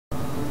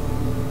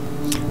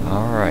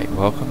Alright,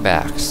 welcome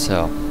back.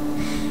 So,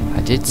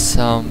 I did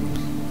some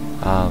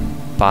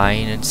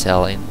buying and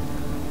selling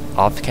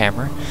off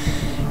camera,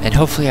 and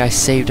hopefully I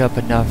saved up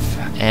enough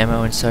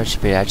ammo and such to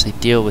be able to actually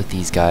deal with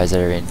these guys that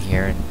are in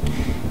here and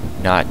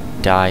not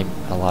die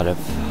a lot of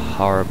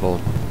horrible,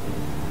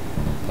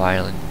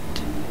 violent,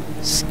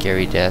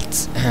 scary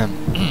deaths.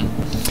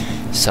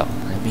 So,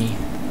 let me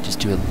just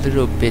do a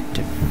little bit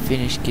to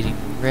finish getting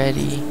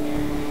ready,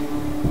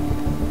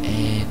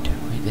 and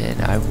then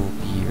I will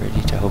be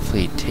ready to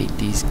hopefully take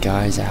these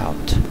guys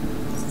out.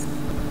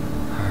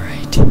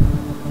 Alright.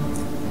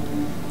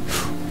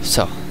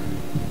 So,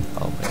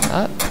 open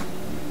up.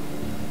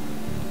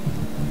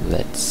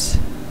 Let's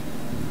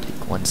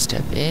take one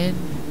step in.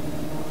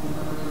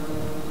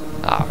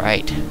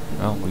 Alright.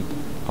 Well,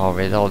 we've all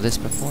read all this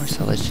before,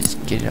 so let's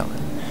just get it on.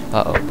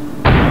 Uh-oh.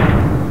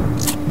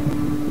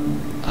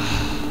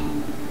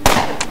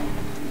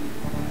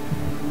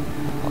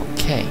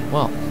 Okay,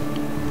 well,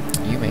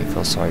 you may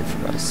feel sorry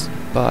for us,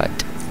 but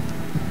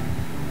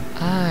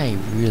I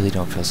really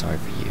don't feel sorry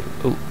for you.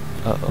 Oh,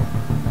 uh-oh.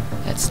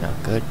 That's not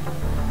good.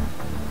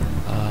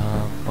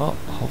 Well,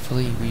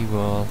 hopefully we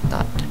will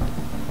not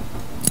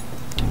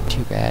do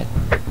too bad.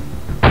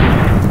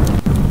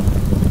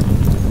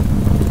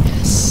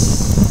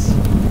 Yes.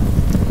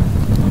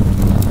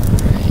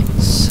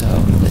 Alright, so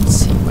let's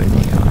see where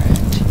they are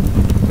at.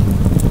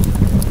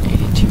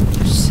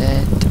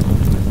 82%.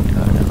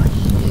 Oh no,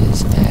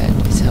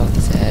 his health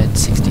is at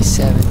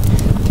 67.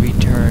 3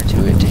 turns,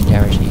 he'll get 10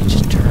 damage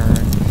each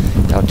turn.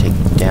 That'll take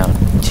him down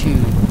to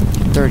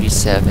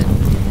 37.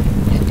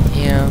 And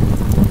him,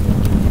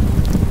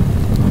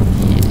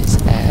 he is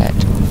at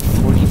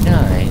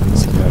 49,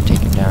 so that'll take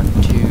him down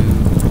to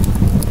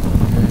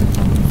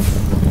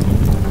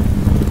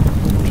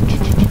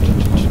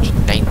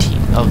 19.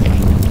 Okay.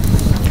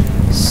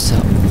 So,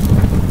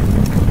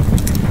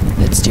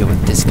 let's deal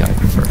with this guy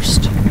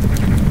first.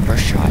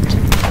 First shot.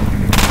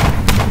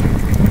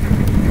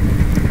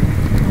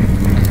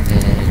 And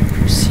then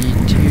proceed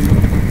to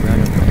run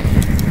away.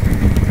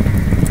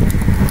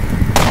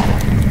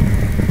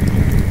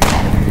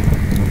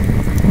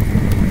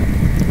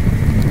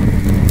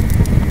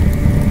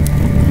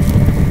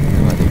 No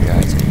other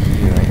guys are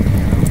here right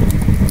now.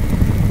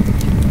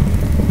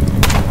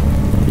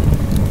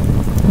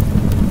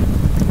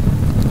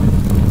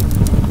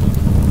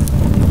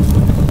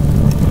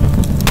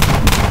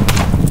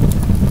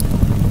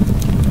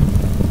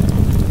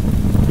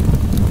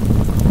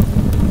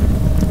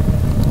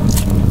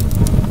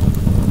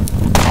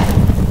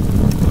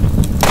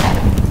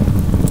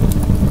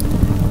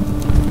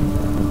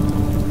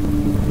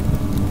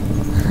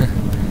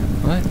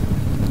 What?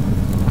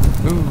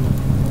 Ooh.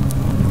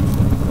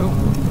 Ooh.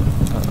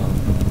 Uh-oh.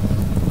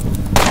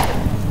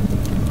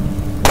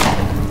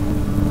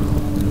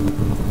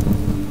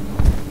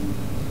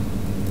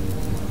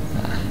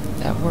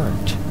 That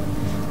worked.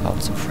 Oh,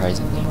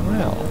 surprisingly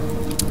well.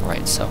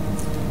 Alright, so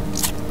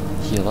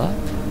heal up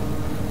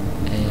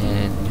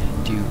and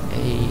do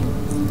a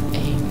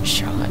aim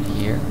shot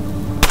here.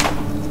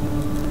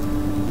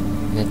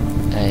 Then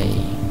a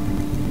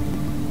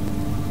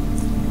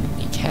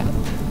kneecap.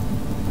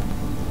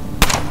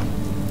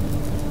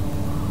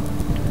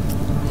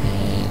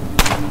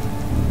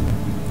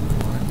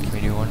 Can we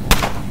do one more?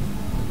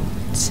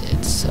 That's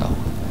it, so you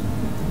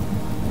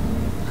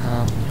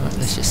know what,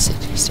 let's just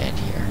stand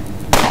here.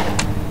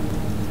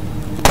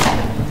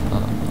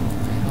 Uh-oh,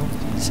 I hope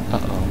these,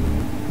 uh-oh.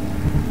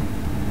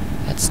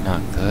 That's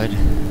not good.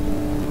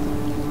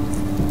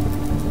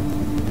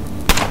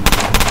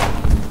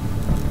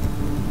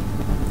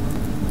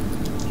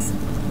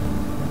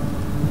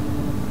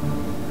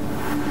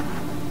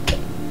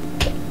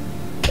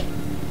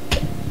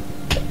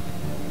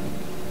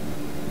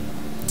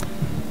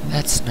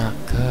 That's not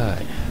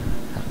good.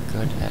 Not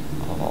good at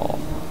all.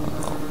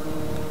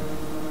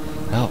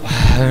 Oh,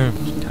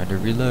 time to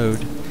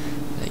reload.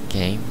 That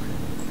game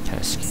kind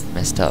of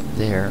messed up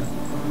there.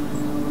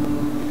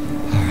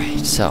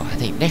 Alright, so I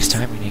think next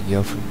time we need to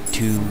go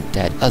to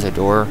that other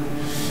door.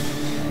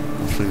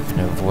 Hopefully we can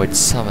avoid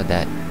some of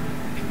that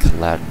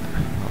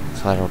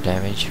collateral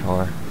damage,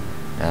 or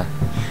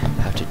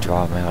have to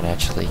draw them out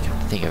actually, come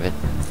to think of it.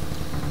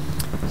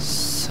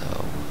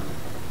 So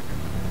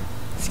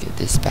let's get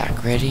this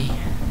back ready.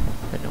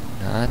 But no,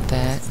 not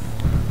that.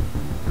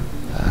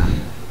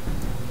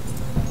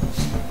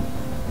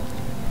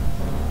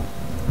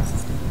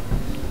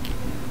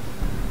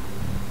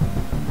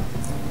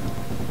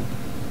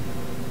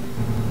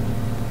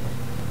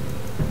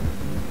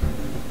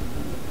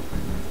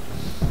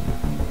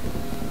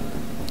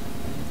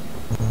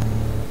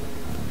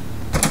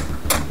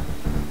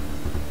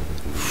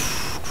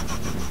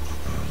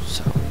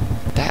 So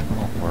that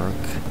won't work.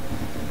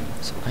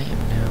 So I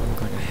am now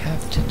going to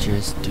have to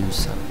just do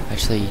some.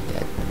 Actually,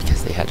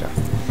 because they had to.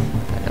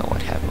 I know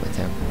what happened with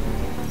him.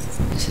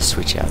 Let's just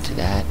switch out to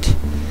that,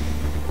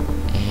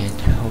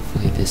 and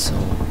hopefully this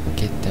will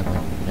get them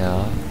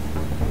enough.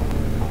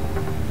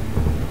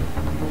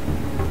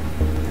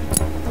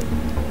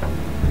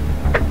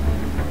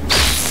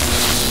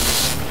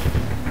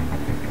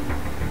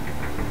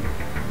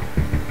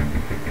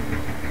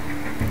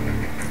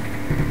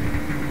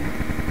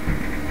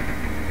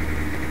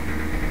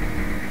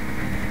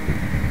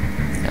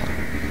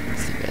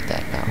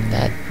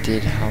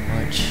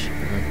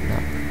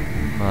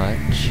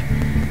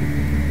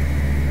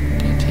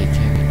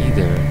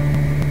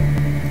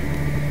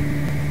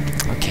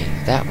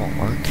 that won't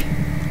work.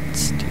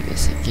 Let's do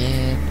this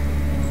again.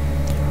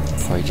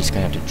 Probably just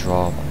gonna have to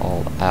draw them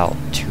all out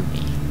to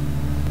me.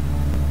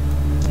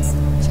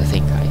 So I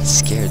think I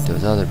scared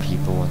those other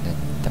people and then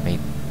that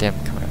made them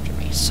come after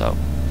me. So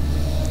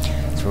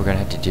that's what we're gonna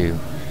have to do.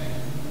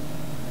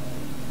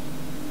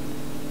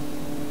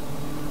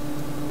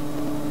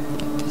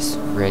 Get this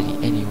ready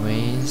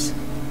anyways.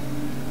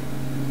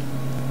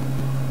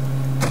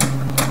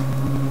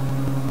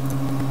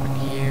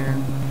 Here.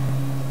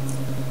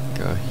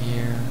 Go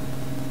here.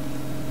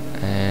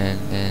 And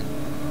then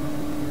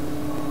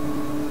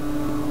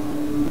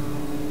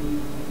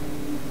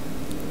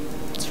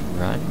let's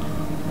run.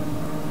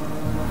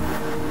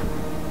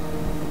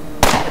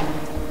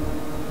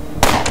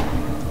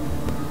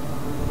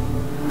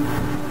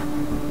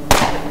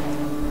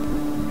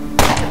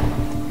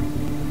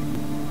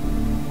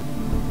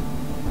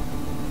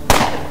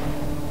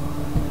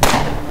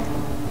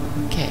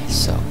 Okay,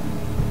 so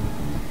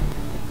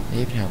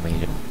maybe I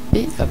made a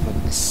bit of a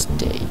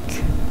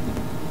mistake.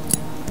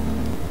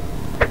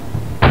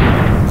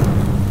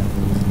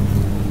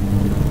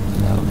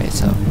 Okay,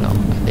 so no,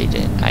 they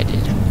didn't. I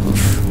did.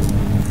 Oof.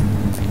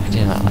 I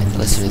did not like it.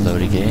 Let's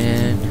reload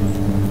again.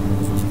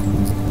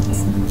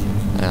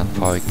 And I'm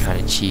probably kind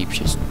of cheap,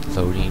 just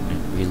loading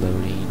and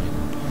reloading.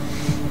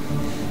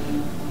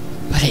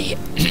 But hey,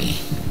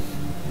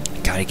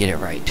 gotta get it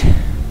right.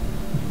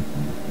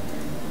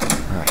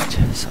 Alright,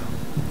 so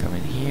come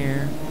in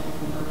here.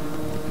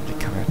 They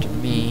come after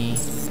me.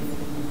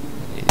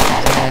 He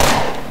does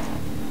that.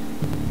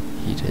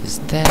 He does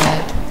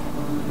that.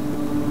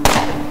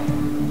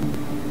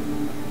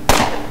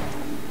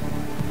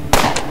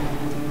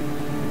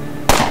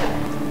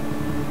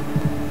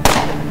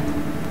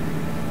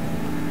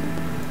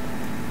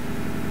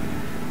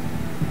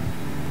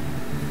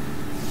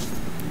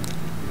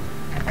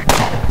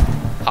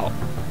 Oh.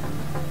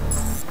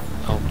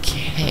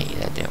 Okay,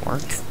 that didn't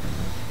work.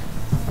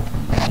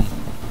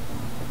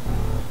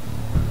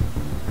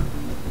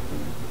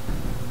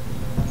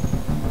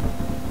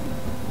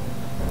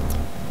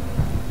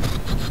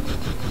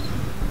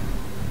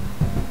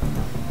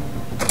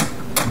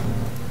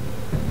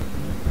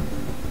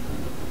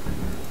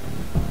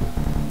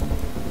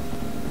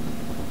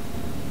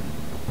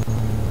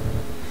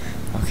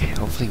 Okay,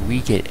 hopefully we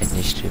get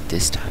initiative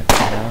this time.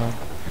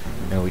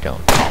 No, we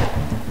don't.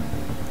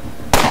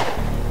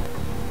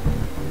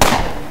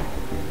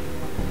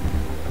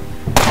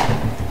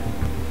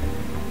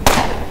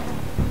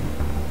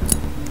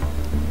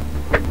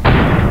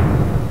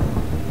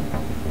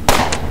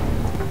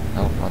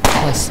 Oh, on the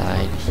plus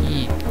side,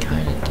 he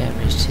kind of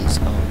damaged his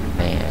own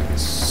man,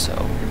 so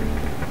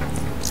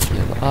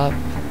heal up,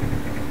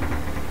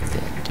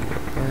 then do a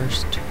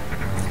burst.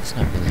 Oh, it's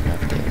not really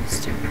enough there. Let's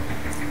do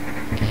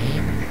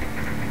aim,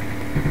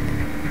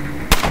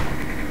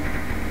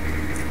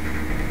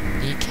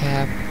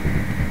 kneecap,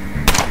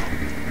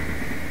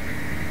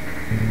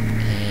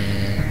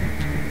 and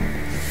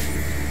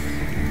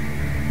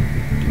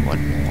do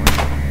one more,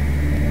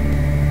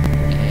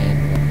 and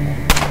one more,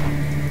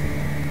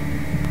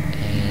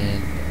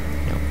 and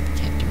nope,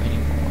 can't do any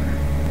more.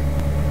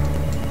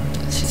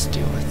 Let's just do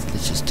it.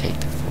 Let's just take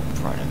the full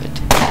brunt of it.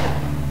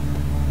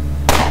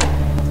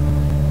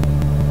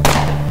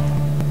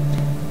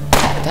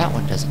 If that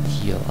one doesn't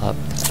heal up,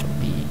 that'll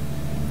be.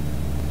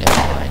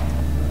 Never mind.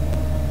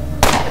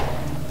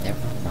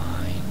 Never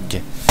mind.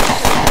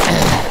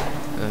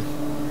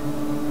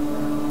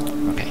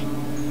 Okay.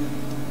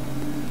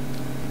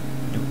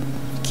 Nope,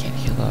 can't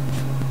heal up.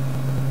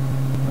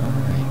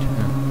 Alright.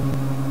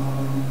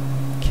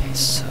 Okay,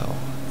 so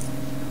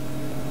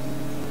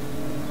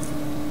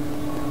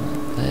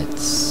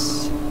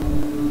let's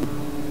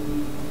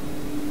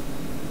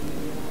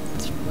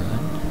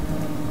run.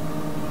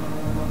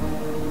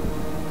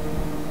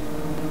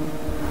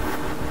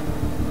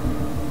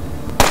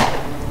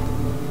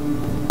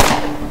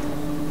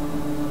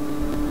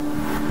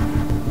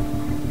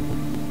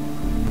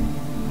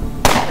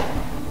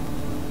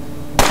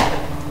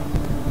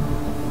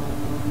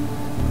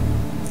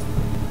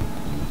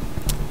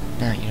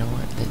 Now, you know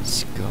what?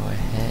 Let's go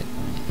ahead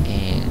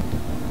and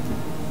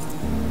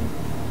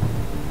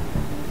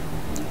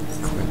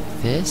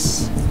equip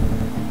this.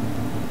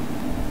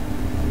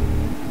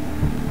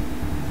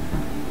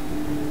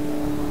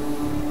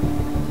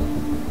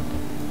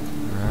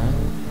 Run.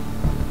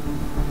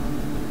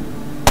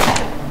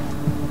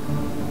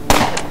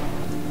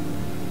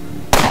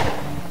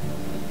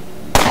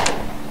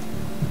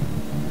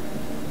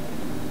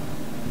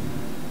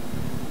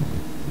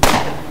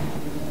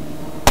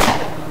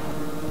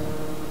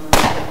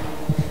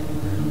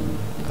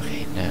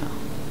 Okay, now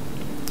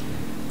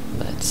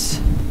let's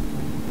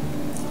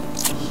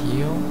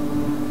heal.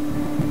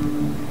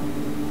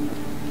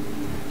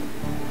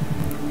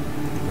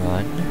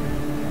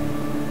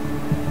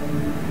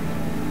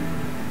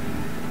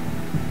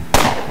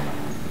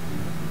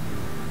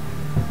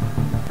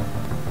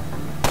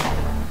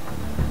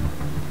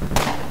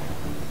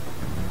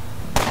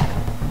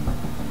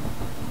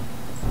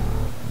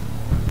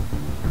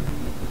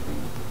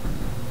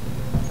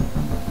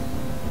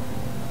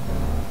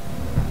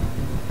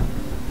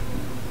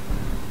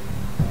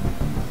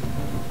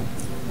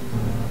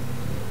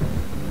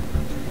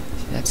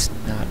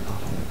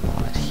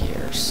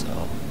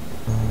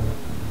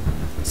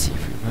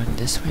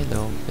 this way a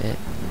little bit,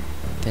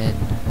 then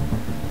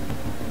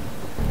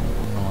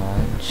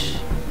launch.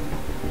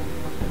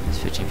 It's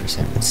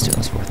 15%, but still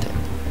it's worth it.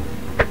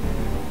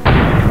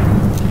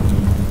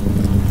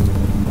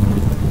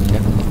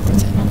 Definitely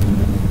worth it.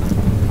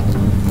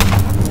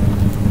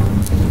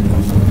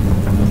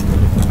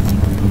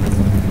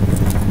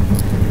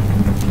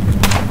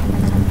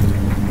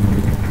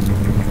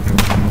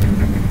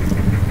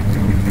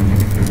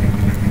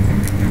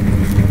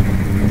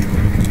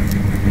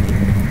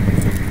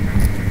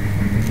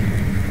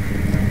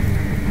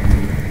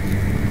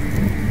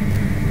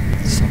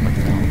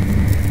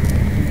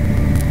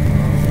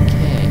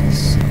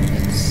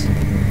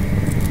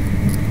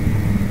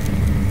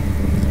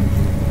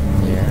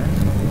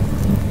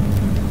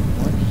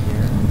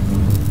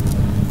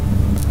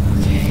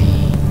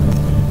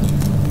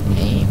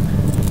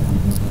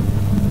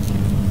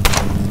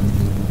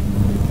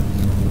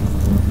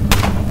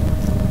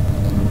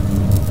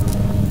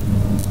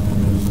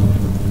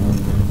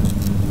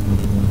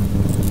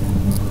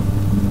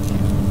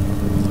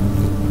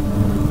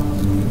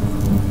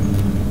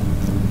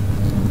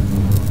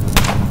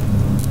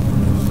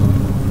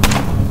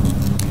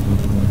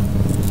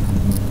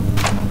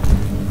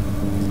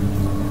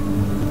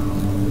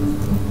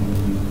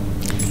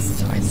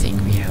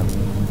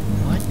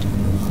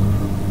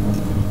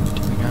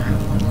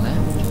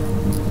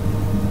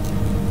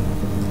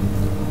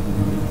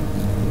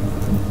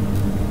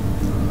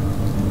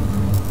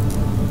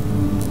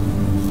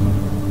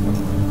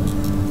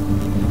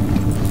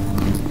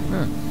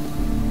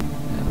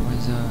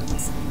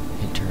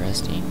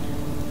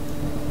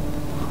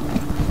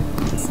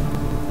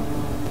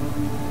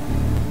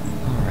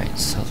 Alright,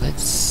 so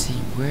let's see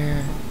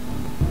where...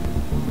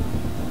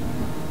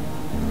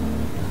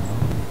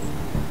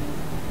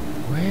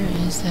 Where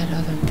is that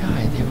other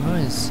guy? There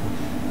was...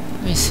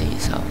 Let me see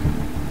something.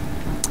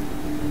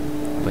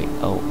 Wait,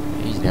 oh,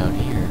 he's down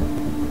here.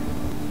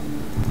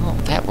 Oh,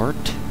 that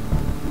worked.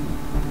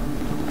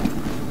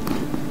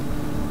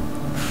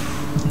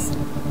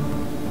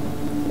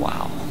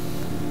 Wow.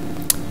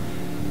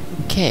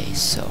 Okay,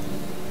 so...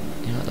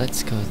 You know,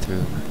 let's go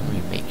through. Let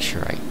me make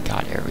sure I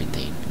got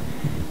everything.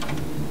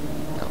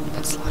 No,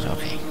 that's not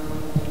okay.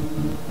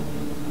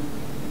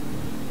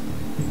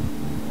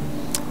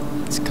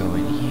 Let's go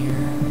in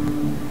here.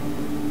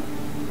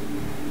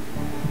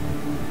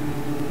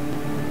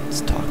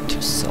 Let's talk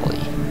to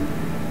Sully.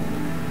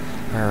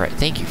 Alright,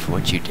 thank you for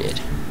what you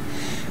did.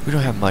 We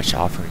don't have much to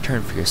offer in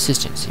return for your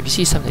assistance. If you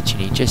see something that you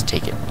need, just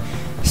take it.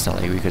 It's not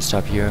like we could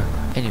stop you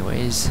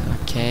anyways.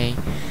 Okay.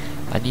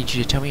 I need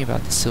you to tell me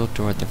about the sealed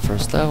door at the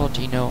first level.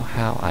 Do you know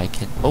how I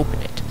can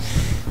open it?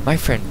 My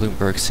friend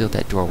Bloomberg sealed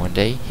that door one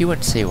day. He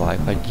wouldn't say why,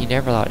 but he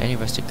never allowed any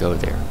of us to go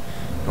there.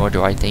 Nor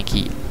do I think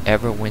he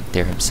ever went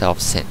there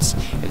himself since.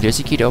 If there's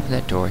a key to open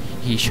that door,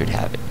 he should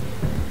have it.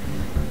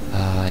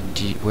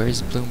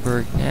 Where's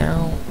Bloomberg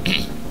now?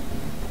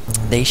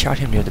 They shot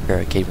him near the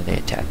barricade when they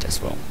attacked us.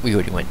 Well, we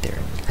already went there.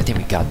 I think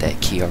we got that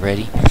key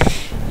already.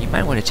 You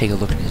might want to take a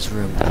look in his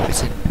room, though.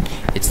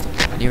 It's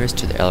the nearest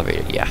to the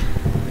elevator. Yeah,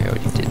 we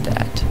already did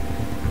that.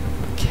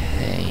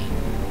 Okay.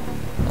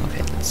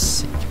 Okay, let's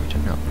see.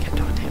 No, we can't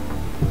talk to him.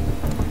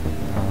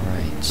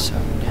 Alright, so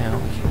now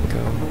we can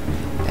go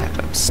back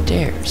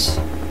upstairs.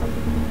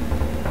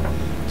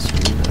 So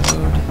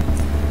reload.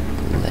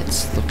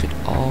 Let's look at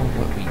all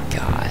what we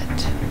got.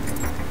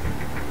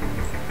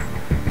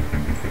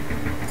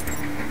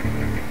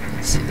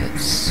 Let's see that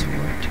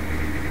sword.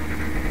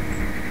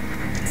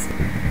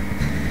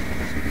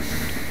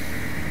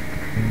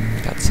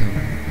 Got some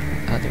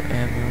other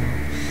ammo.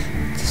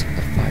 Some of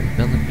the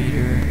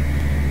 5mm.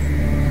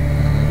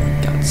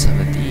 Got some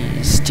of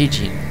these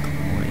Stygian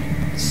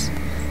coins.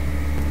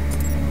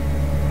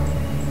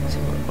 Let's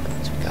see what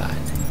ones we got.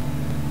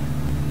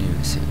 New,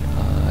 see,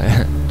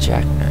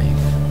 jackknife.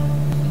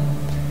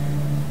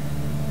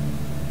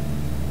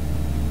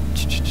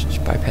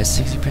 Bypass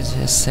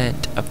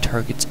 60% of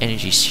target's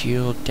energy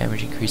shield.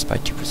 Damage increased by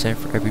 2%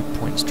 for every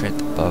point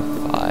strength above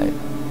 5.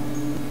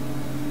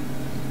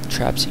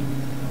 Traps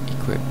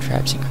equipped.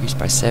 Traps increased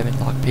by 7.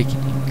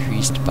 Lockpicking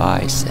increased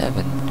by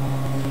 7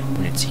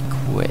 when it's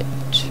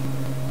equipped.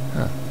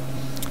 Huh.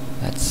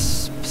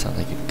 That's sounds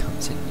like it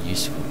comes in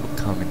useful. Will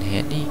come in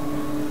handy.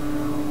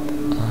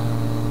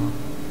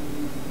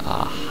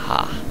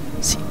 Aha.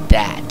 See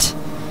that?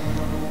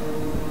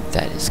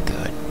 That is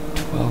good.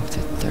 12 to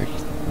 33.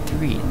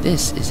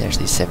 This is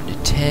actually 7 to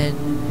 10.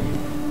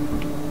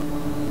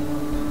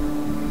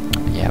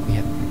 Yeah, we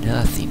have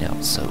nothing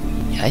else, so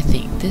I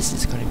think this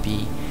is going to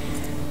be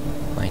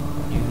my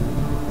new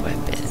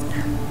weapon.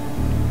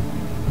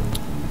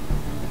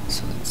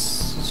 So let's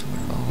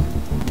sort all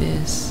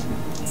this.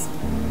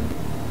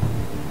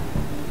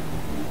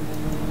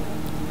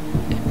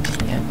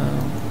 Empty ammo,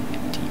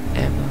 empty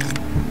ammo,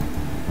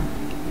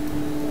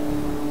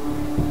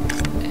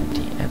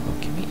 empty ammo.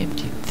 Can we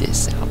empty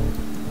this out?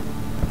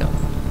 No.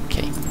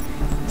 Okay.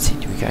 Let's see,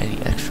 do we got any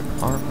extra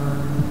armor?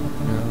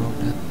 No,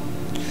 nothing.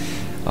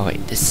 Oh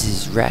wait, this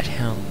is Rat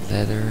Hound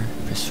leather.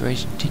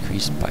 Persuasion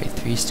decreased by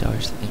 3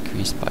 stars,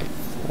 increased by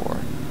 4.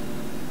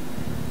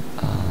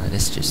 and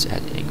this just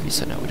had an increase,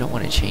 so no, we don't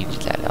want to change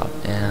that out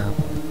now.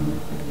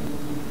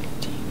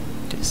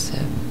 18 to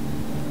 7.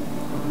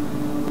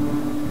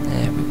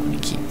 And we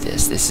want to keep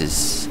this. This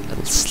is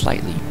a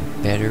slightly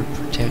better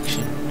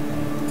protection.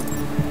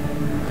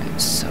 Alright,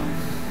 so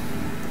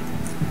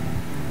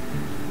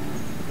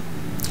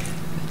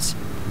let's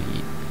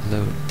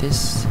reload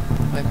this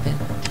weapon.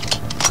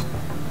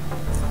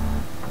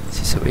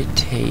 See, so it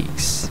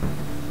takes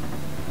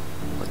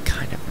what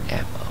kind of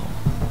ammo?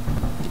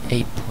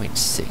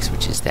 8.6,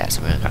 which is that,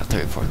 so we only got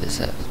 34 of this.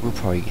 We'll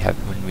probably have,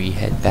 when we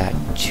head back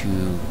to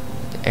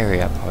the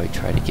area, I'll probably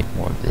try to get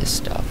more of this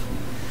stuff.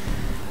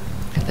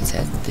 Okay, let's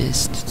add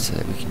this so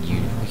that we can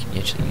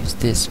actually use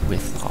this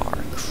with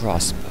our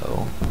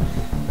crossbow.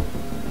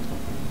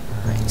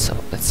 Alright, so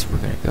we're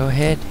gonna go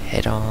ahead,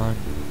 head on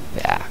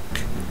back.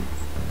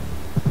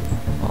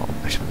 Well,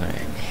 actually we're gonna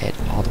head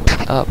all the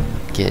way up,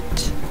 get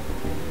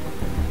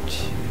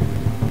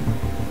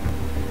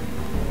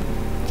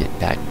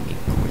back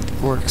with the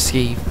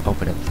Gorksky,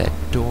 open up that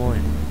door,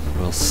 and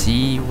we'll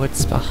see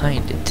what's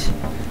behind it.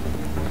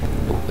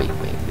 Oh, wait,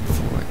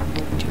 before I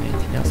do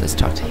anything else, let's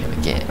talk to him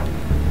again.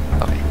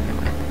 Okay,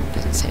 never mind.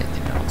 Doesn't say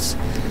anything else.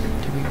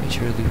 Did we make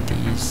sure to loot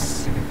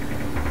these?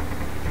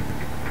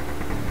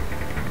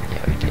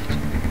 Yeah, we did.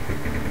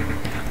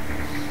 Yeah.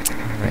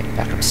 Alright,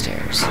 back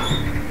upstairs.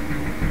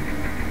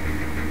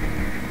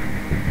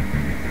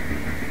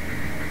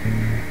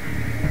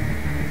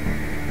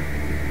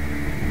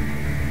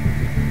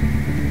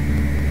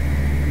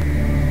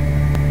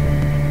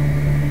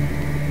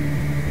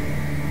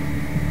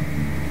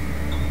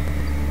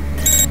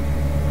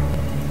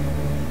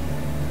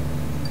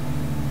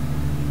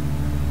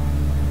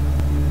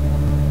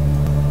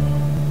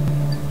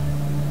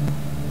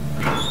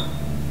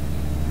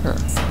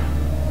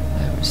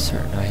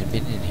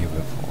 Been in here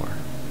before.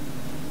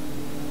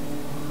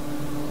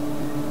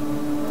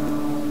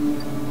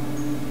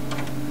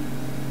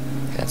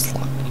 That's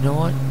locked. You know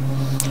what?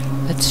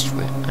 Let's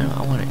try.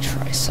 I want to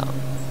try some.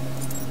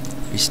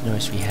 We just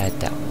noticed we had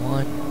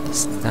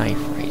this knife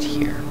right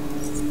here.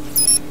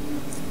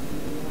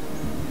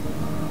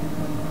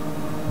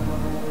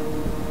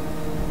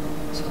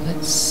 So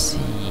let's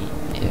see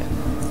if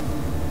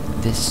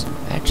this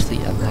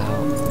actually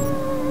allows.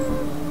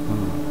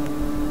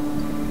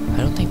 I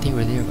don't think they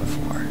were there before.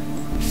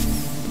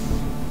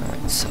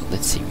 Alright, so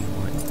let's see, we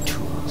want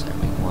tools, and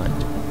we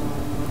want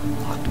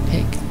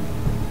lockpick.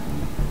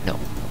 No,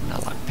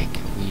 not lockpick.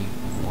 We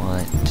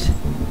want...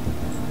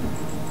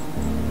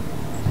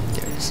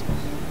 There it is. We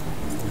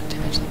want to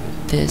actually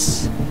move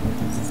this.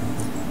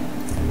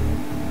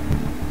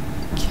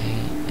 Okay,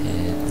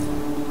 and...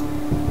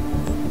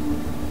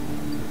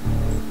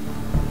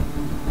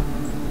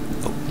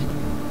 open.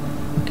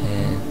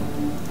 And...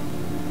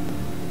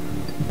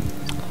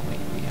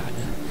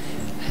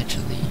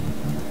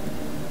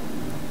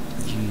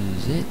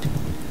 it.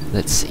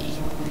 Let's see.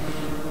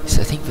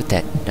 So I think with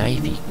that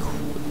knife,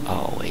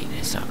 oh wait,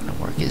 it's not gonna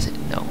work, is it?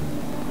 No.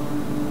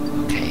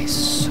 Okay,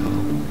 so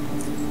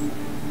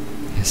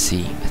let's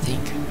see. I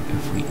think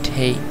if we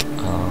take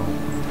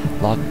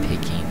lock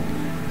picking,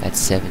 that's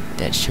 7.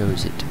 That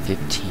shows it to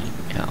 15.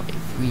 Now,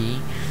 if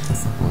we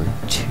were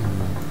to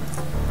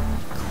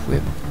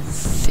equip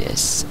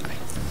this, I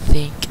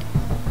think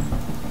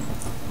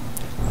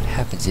what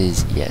happens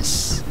is,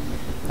 yes,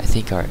 I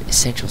think our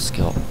essential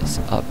skill is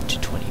up to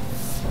 24.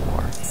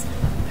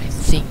 I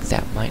think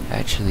that might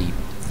actually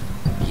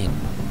be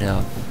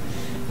enough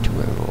to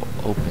where we'll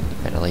open the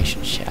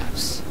ventilation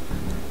shafts.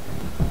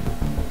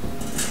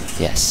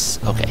 Yes,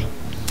 okay.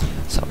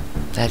 So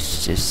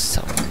that's just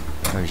something.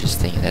 I was just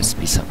thinking that's to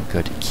be something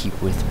good to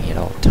keep with me at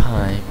all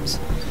times.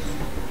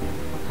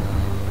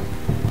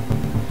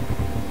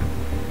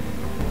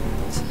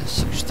 Let's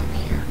switch through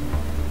here.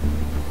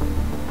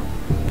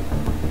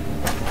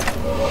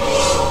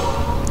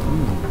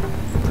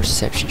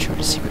 Perception showed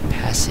a secret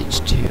passage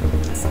too.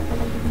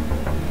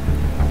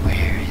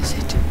 Where is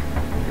it?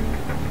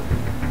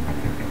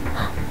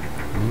 Huh.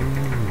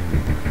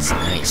 Ooh, it's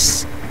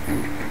nice.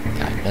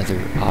 Got another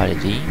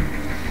oddity.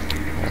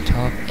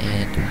 Molotov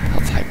and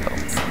health hypo.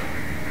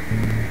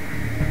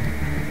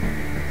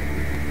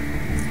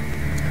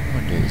 I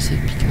wonder, is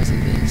it because of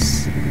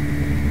this?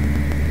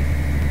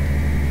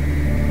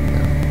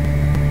 No.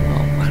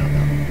 Oh, I don't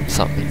know.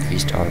 Something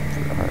increased our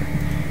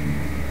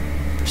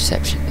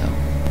perception though.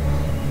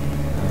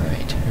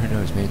 Who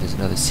knows, maybe there's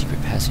another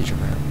secret passage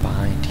around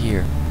behind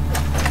here.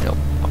 Nope,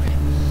 okay.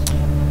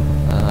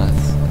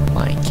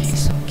 Mine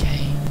case,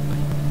 okay.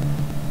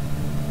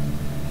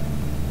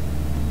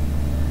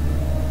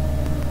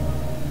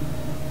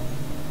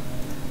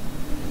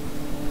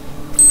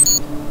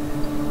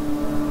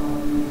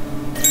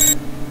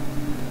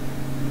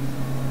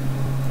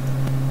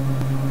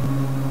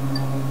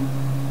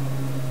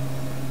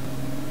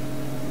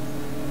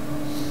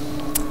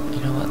 You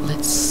know what,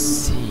 let's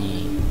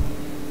see.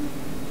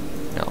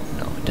 No,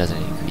 it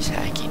doesn't increase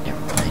hacking, never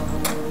mind.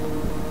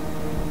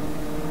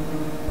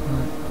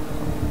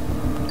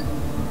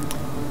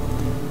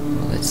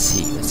 Well, let's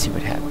see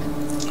what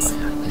happens. Oh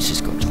yeah, let's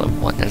just go to level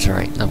 1. That's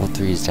alright. Level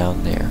 3 is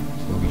down there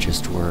where we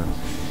just were.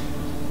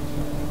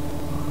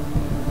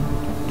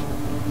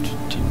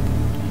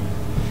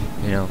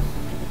 You know,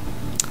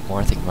 the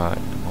more I think about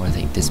it, the more I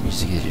think this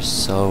music is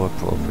just so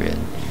appropriate.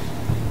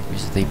 The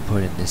music they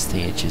put in this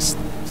thing, it just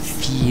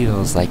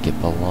feels like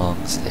it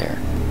belongs there.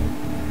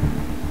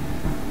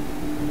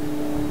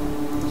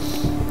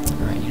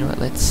 Alright, you know what,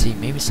 let's see,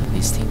 maybe some of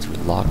these things were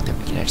locked that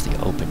we can actually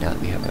open now that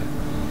we have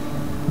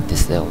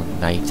this little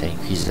knife that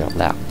increases our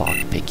lock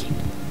picking.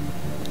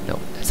 No,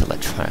 that's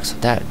electronic, so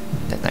that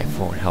knife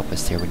won't help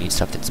us there. We need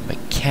stuff that's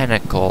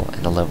mechanical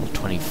and a level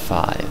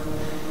 25.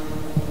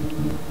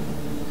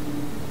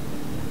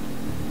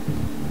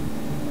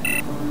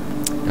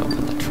 No,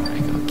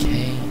 electronic,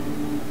 okay.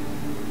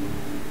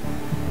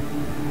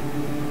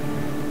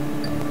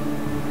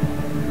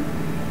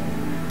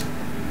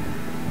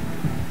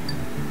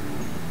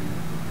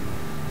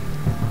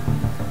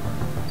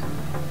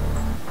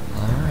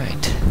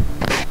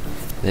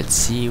 Let's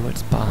see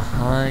what's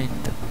behind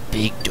the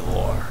big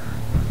door.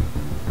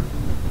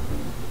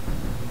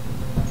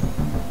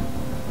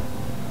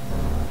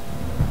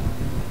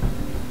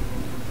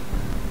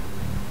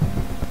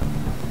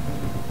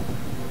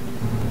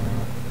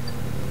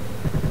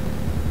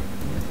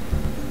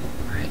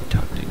 Alright,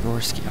 Dr.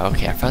 Gorski.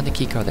 Okay, I found the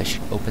key card that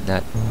should open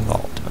that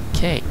vault.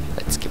 Okay,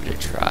 let's give it a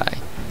try.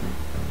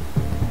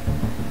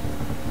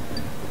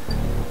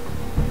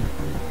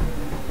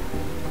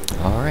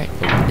 Alright,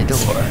 open the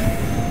door.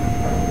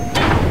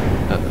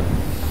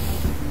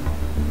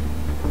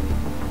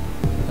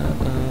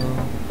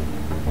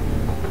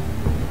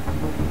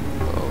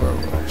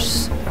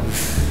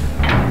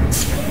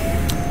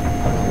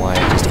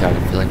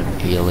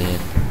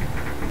 Alien.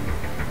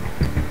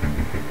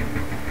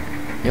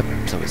 Yep,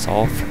 so it's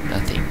all for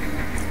nothing.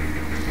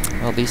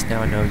 Well, at least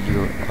now I know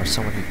you are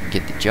someone who can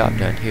get the job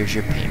done. Here's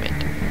your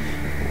payment.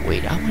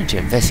 Wait, I wanted to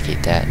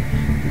investigate that.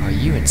 Are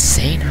you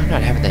insane? I'm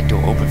not having that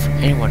door open for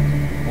anyone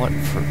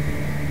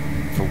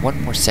for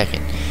one more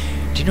second.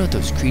 Do you know what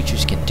those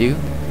creatures can do?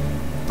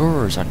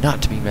 Burrows are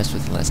not to be messed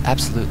with unless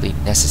absolutely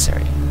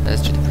necessary.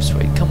 Let's do the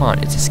persuade. Come on,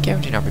 it's a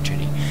scavenging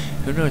opportunity.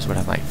 Who knows what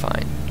I might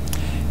find?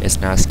 It's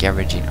not a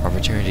scavenging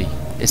opportunity,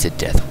 it's a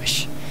death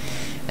wish.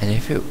 And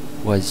if it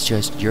was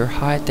just your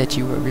hide that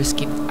you were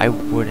risking, I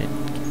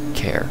wouldn't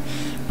care.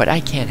 But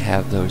I can't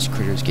have those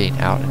critters getting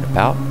out and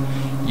about.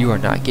 You are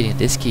not getting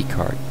this key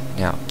card.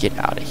 Now get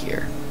out of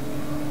here.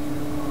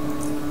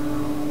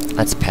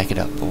 Let's pack it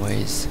up,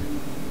 boys.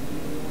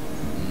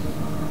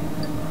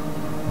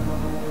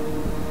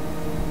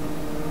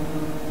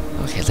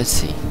 Okay, let's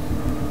see.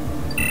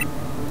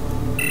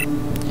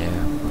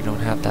 Yeah, we don't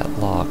have that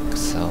lock,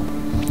 so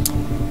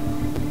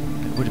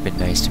it would have been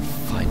nice to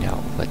find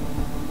out, but,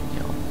 you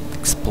know,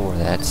 explore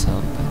that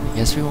some, but I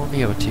guess we won't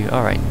be able to.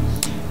 Alright,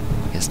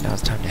 I guess now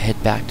it's time to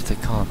head back to the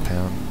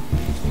compound.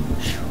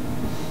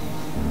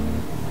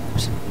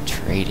 Some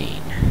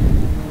trading.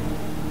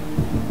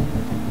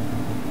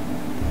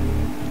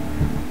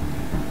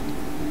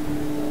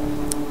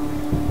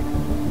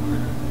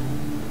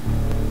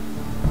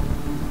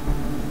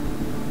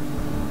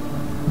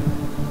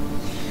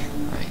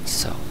 Alright,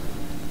 so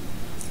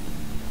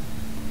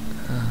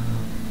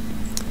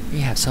we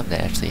have something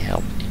that actually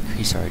helped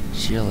increase our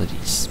agility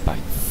by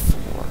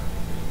 4.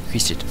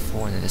 Increased it to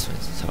 4 and then this one,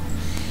 so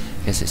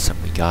I guess it's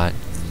something we got.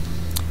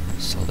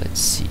 So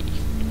let's see.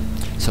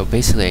 So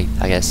basically,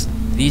 I guess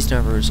these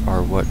numbers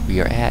are what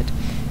we are at,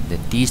 then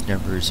these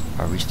numbers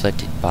are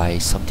reflected by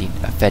something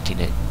affecting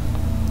it.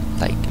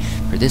 Like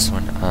for this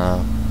one,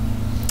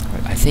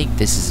 I think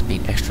this is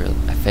being extra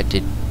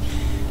affected.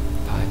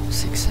 5,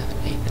 6, 7,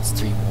 8. That's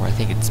 3 more. I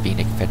think it's being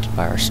affected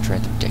by our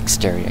strength or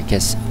dexterity. I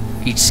guess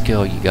each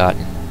skill you got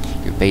in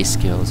your base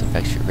skills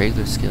affects your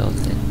regular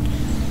skills and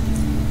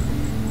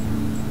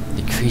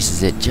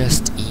increases it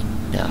just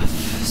enough.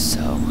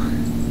 So,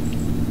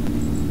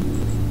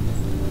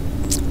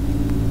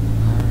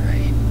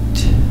 alright.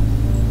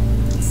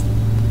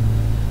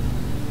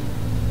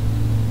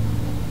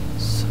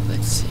 So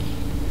let's see.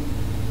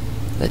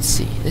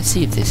 Let's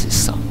see if this is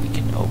something we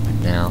can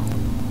open now.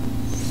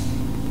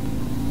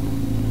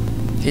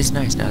 It's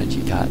nice now that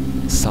you got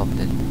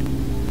something.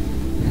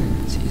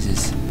 See,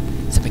 this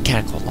it's a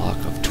mechanical lock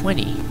of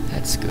 20.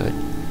 That's good.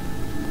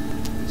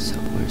 So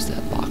where's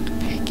that lock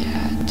pick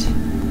at?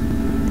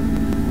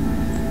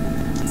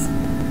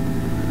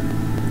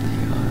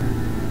 They are.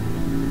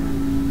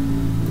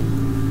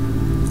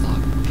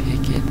 Lock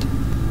pick it.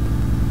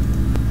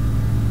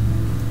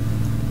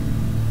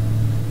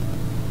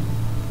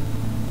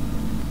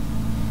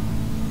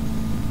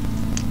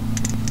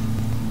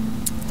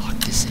 Lock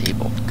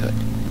disabled. Good.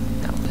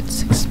 Now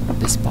let's explore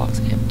this box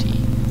empty.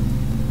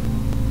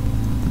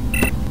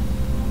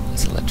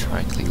 Let's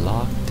electronically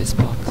lock this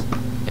box.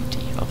 Empty.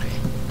 Okay.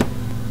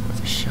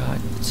 Worth a shot.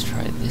 Let's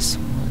try this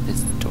one.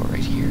 This door right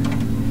here.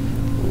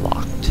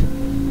 Locked.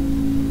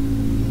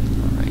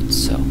 Alright,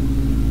 so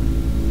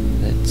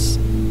let's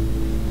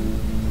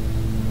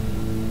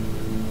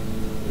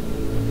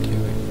do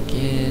it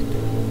again.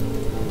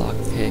 Lock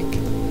pick.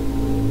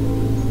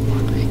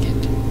 Lock pick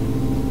it.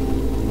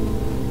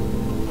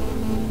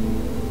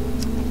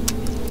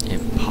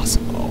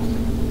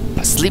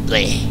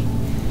 Sleeply.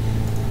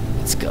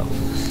 Let's go.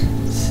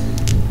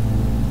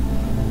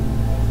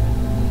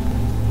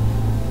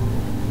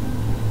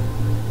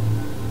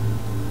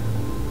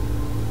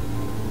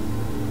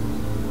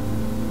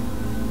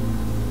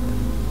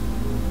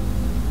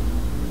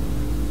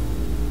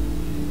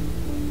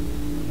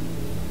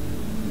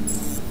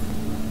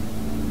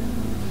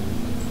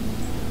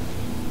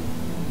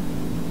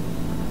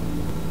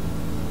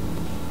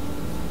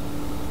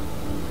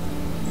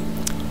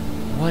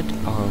 What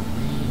are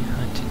we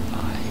hunted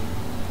by?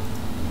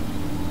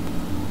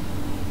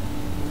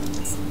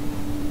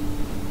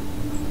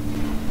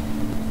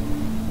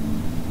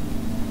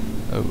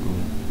 Oh.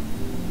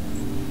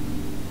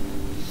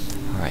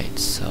 Alright,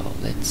 so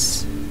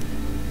let's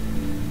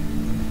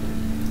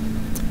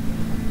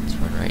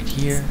run right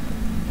here.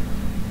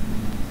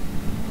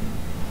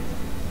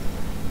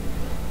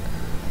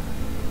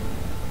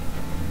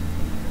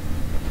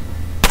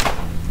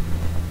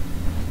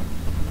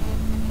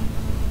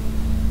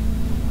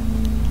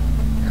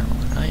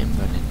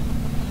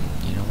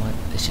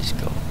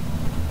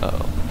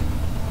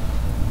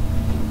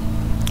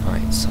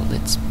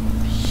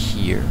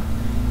 Here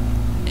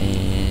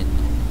and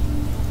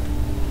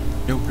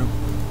nope.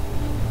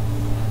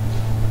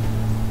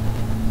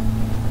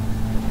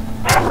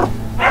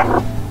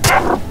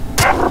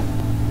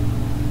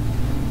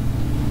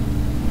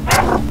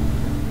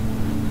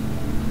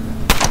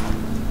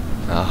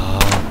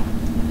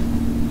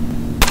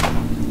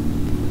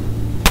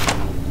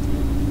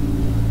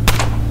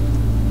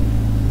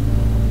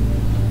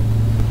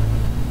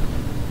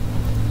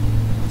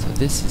 So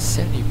this is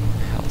 70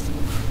 health.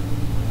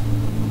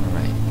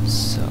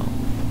 So,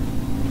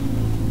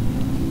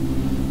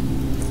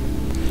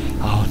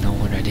 oh, no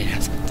wonder I didn't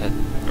have that.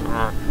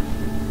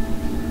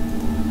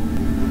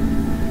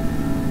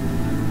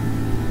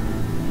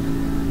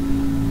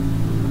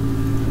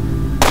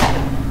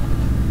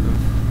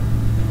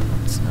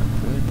 It's not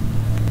good.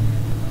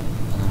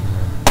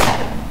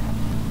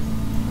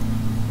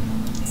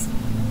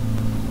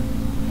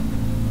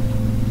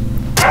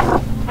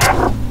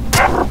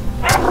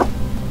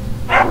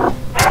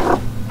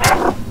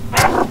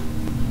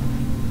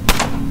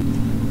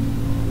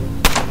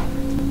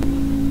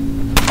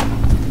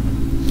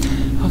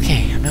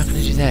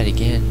 That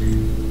again.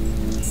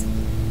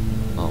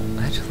 Oh,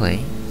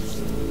 actually,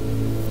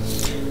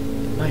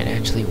 it might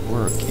actually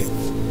work if,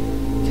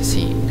 you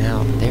see,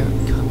 now they're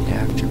coming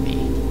after me.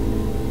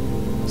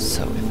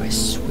 So if I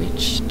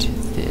switch to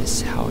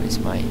this, how is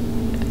my?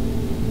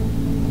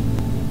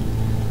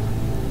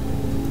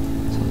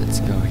 So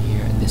let's go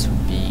here, and this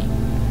would be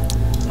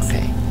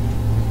okay.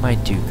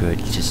 Might do good.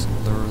 Just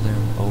lure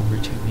them over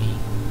to me.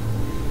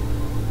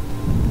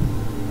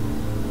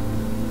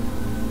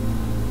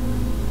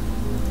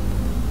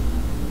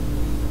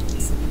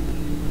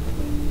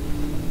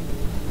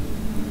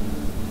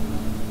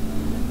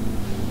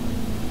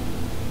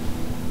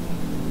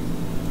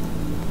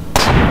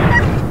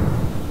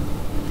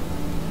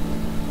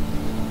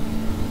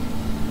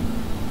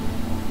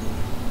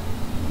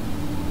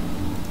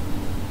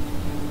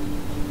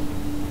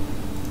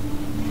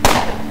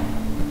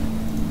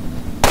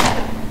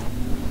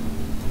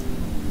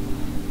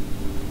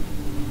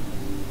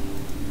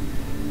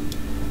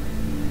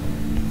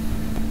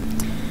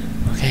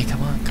 Okay,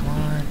 come on.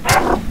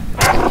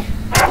 Okay.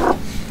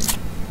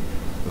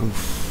 Oof.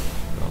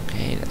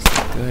 Okay, that's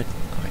not good.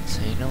 Alright,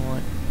 so you know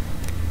what?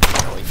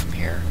 Get away from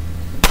here.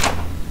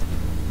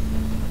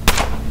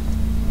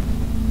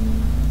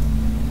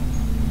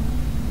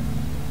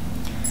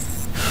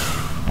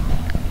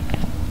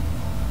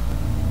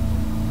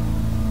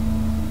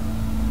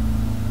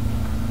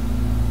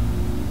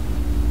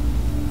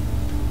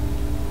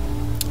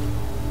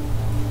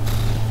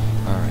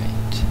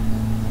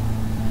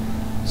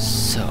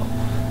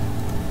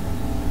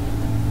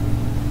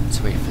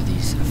 Wait for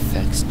these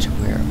effects to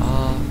wear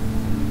off.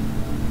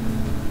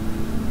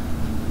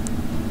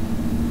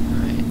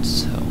 Alright,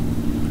 so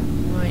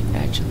might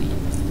actually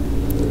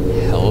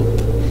help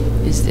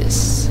is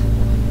this.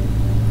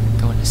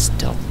 Go into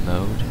stealth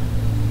mode.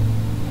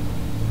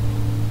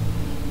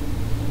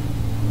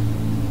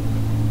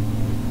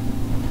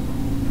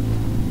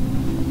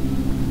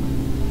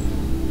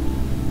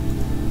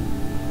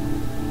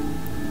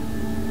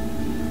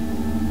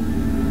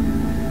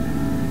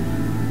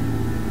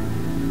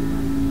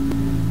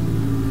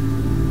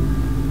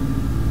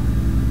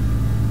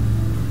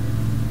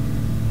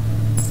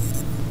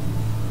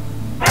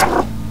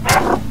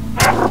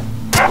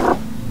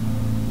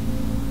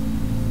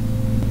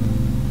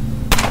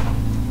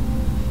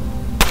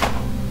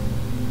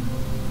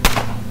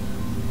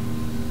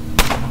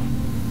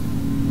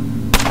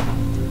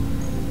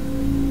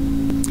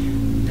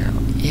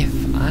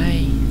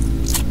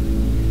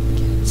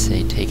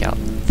 Take out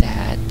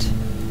that.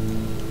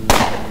 I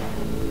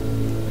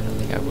don't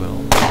think I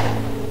will.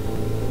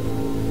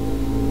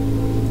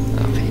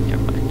 Okay,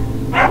 never mind.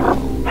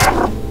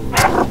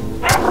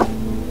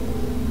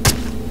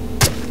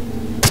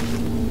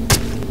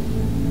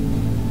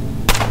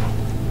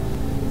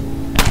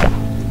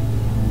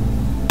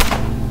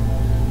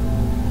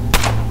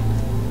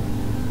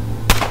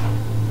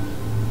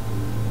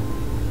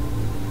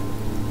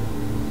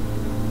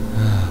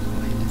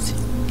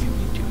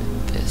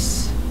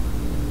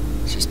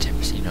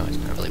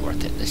 it's not really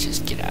worth it. Let's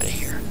just get out of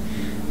here.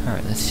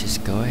 Alright, let's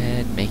just go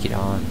ahead and make it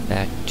on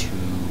back to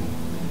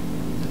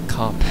the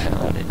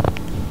compound.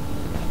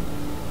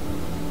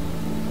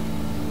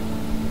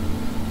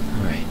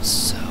 Alright,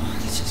 so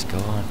let's just go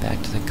on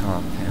back to the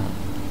compound.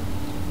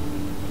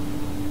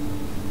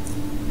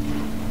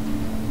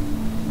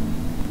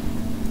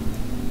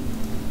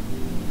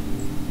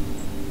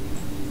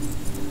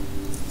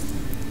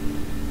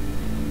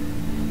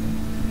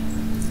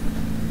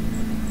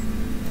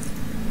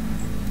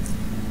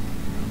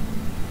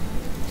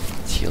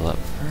 Heal up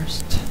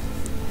first.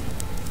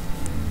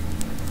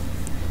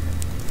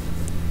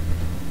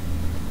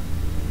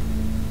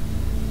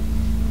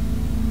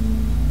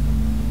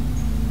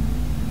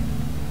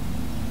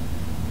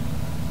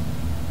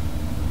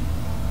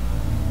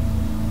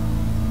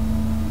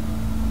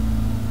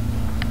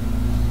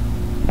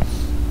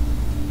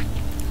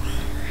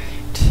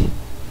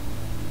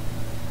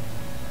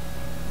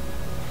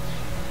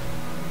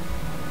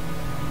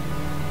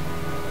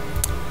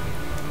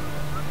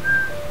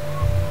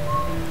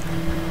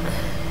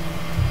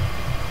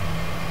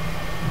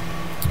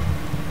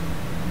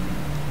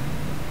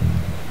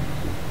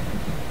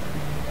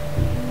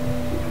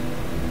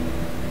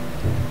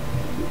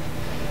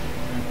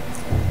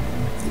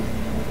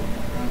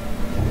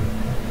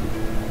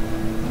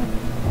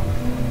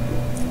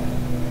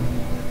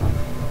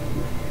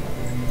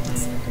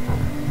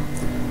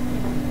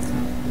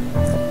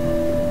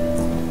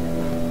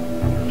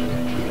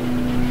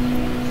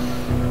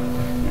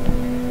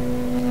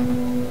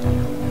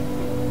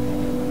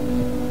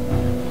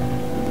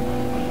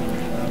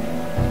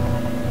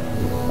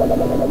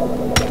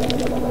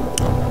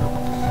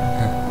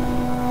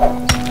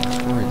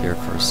 Worried there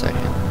for a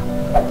second.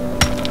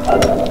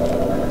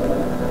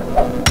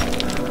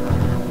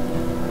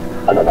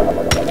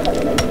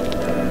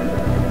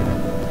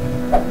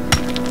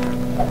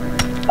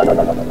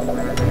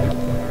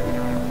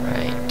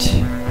 Right.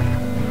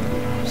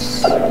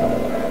 So,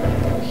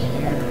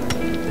 here.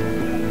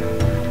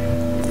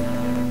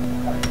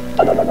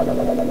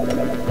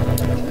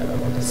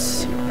 Let's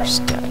see what our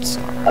stats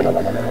are right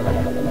now.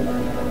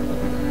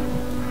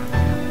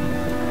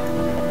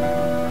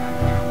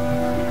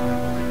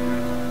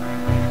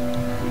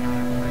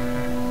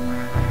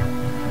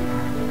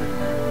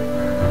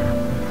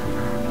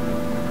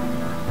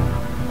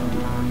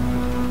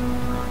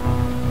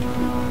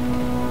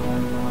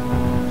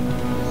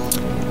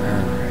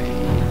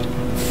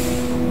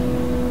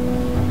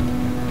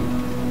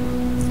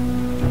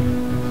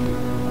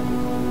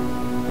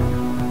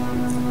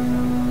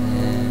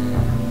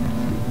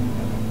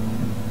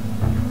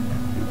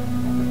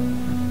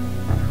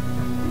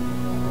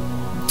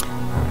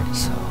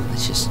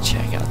 Just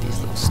check out these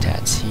little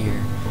stats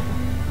here.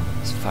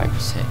 It's 5%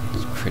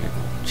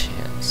 critical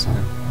chance.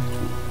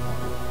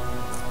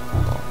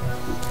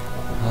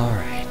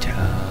 Alright,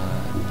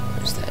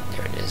 where's that?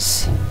 There it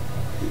is.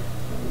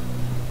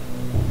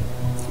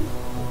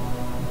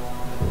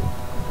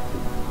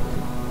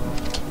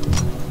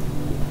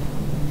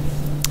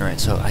 Alright,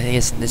 so I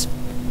guess in this,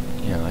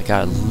 I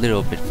got a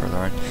little bit further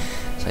on.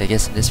 So I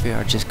guess in this video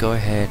I'll just go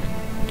ahead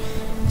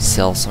and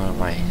sell some of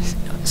my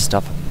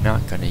stuff I'm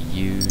not going to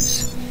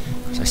use.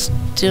 I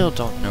still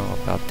don't know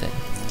about that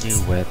new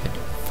weapon,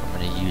 if I'm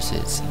going to use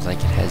it. It seems like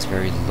it has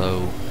very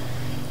low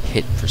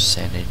hit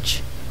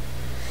percentage.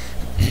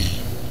 I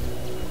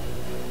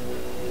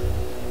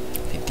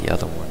think the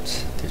other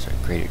ones, there's a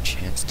greater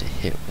chance to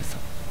hit with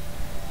them.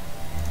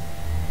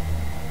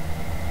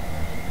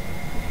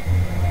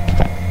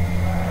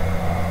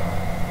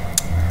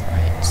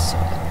 Alright, so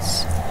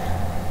let's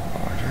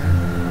order.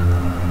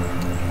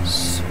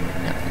 So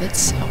now let's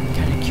see, I'm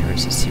kind of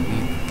curious to see what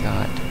we've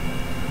got.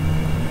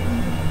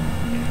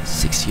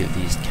 60 of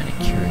these, kind of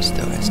curious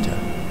though as to,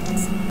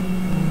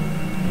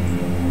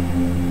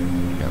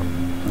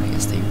 I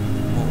guess they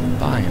won't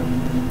buy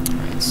them.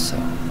 Alright, so.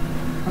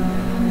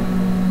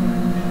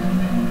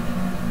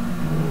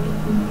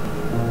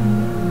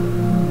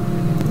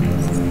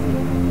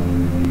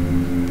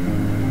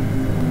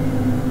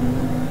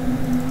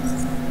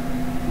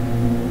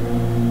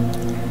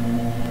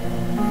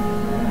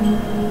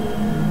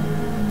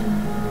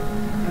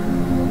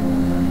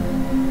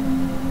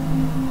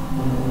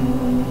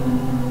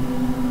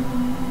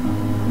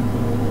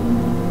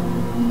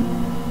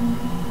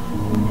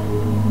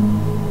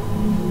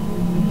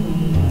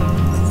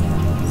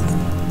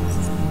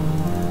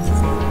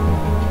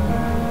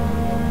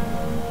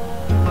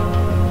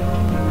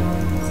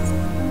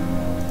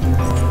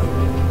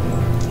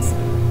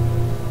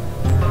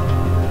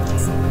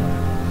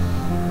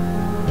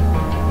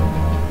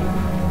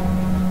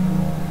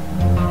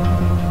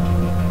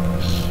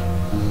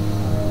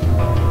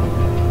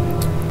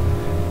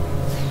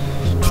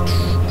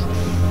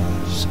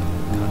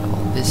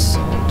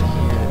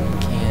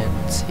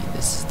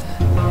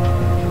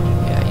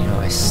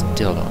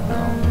 Still don't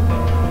know.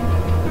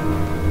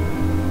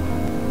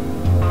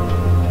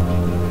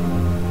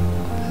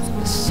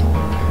 This assault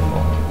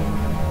rifle.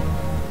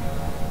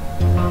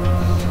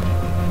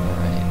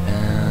 Alright, no,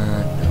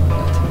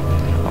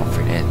 they don't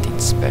offer anything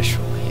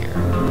special here.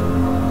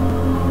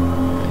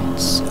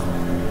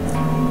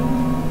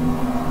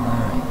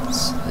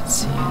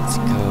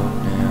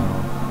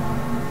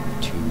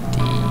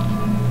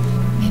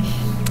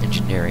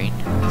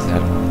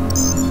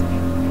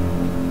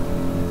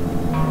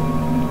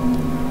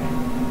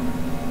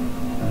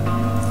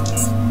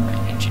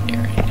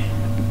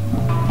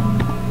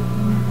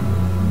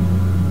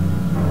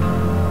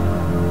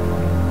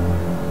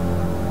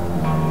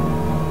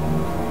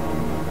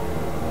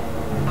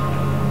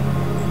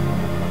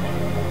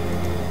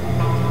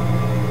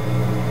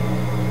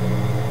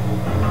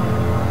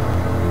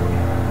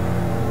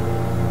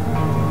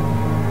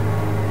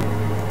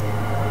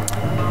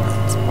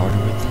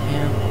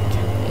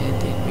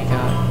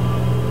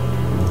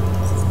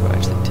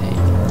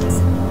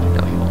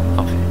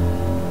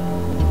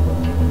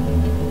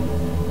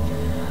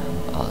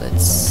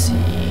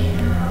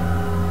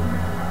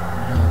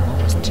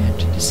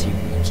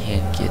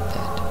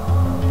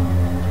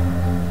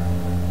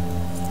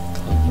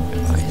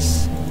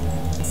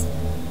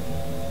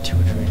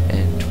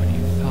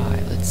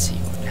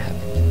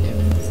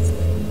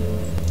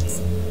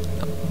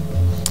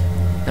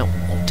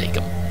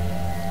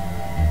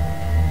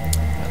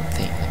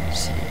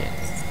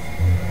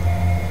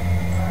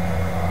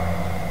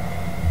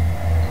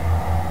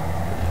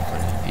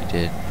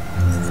 did.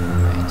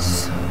 Alright,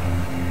 so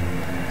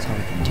that's all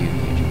we can do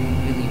here. Do we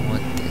really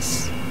want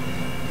this?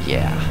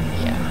 Yeah.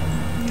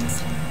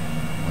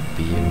 Want to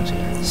be able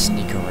to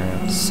sneak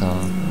around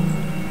some.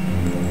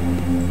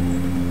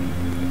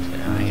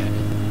 I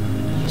gotta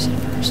use it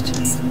first.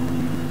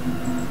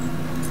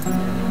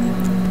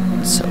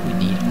 So we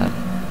need that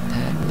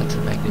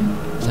electromagnetic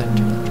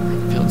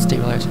field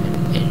stabilizer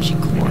and energy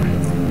core.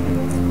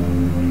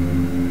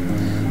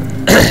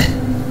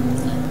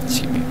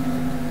 Excuse me.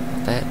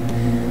 That.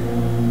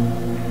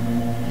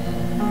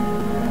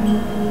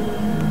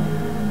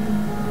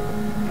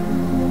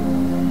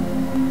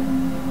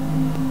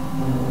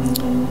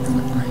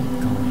 What I'm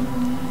going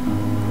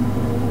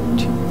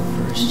to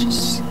first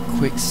just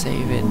quick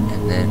save it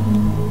and then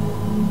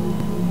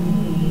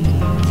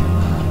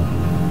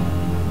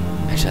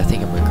actually I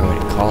think I'm gonna go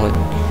ahead and call it.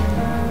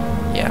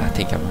 Yeah, I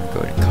think I'm gonna go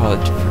ahead and call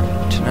it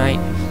for tonight,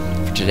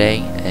 for today,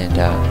 and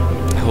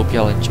I hope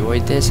y'all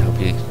enjoyed this. I hope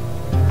you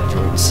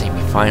enjoyed seeing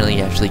me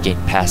finally actually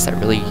getting past that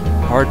really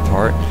hard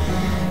part.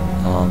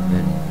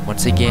 And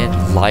once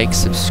again, like,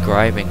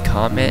 subscribe, and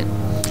comment,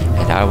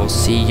 and I will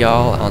see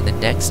y'all on in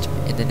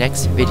the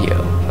next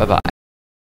video. Bye bye.